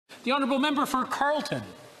The honourable member for Carleton.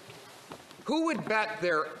 Who would bet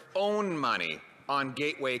their own money on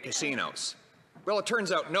gateway casinos? Well, it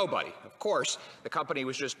turns out nobody. Of course, the company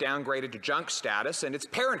was just downgraded to junk status, and its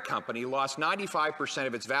parent company lost 95%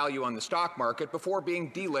 of its value on the stock market before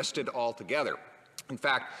being delisted altogether. In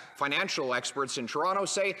fact, financial experts in Toronto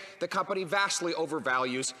say the company vastly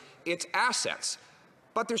overvalues its assets.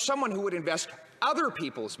 But there's someone who would invest other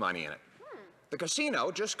people's money in it. The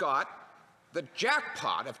casino just got the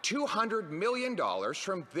jackpot of $200 million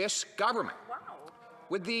from this government. Wow.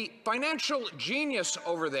 Would the financial genius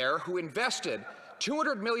over there who invested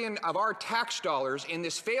 $200 million of our tax dollars in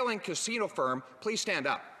this failing casino firm please stand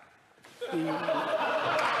up? The Right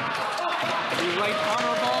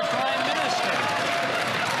Honourable Prime Minister.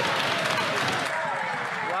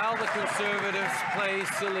 While the Conservatives play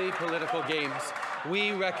silly political games,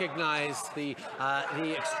 we recognize the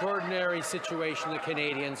extraordinary situation that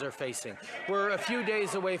Canadians are facing. We're a few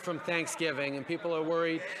days away from Thanksgiving, and people are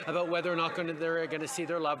worried about whether or not they're going to see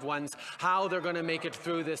their loved ones, how they're going to make it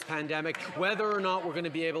through this pandemic, whether or not we're going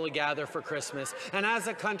to be able to gather for Christmas. And as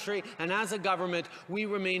a country and as a government, we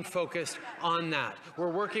remain focused on that.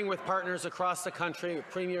 We're working with partners across the country, with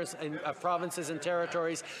premiers and provinces and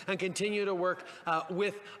territories, and continue to work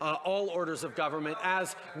with all orders of government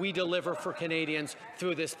as we deliver for Canadians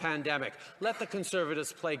through this pandemic. Let the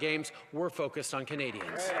Conservatives play games. We're focused on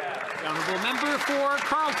Canadians. The honourable member for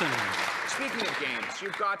Carleton. Speaking of games,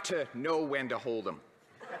 you've got to know when to hold them,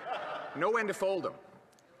 know when to fold them,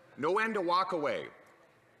 know when to walk away,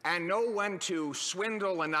 and know when to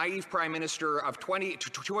swindle a naive Prime Minister of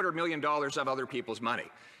 $200 million of other people's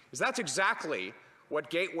money. Because that's exactly what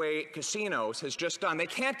Gateway Casinos has just done. They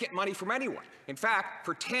can't get money from anyone. In fact,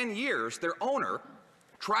 for 10 years, their owner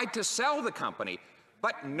tried to sell the company,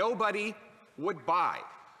 but nobody would buy.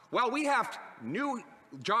 Well, we have new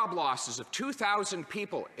job losses of 2,000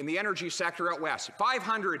 people in the energy sector out west,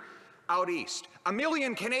 500 out east, 1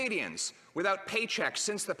 million Canadians without paychecks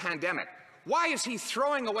since the pandemic. Why is he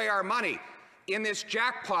throwing away our money in this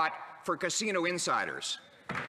jackpot for casino insiders?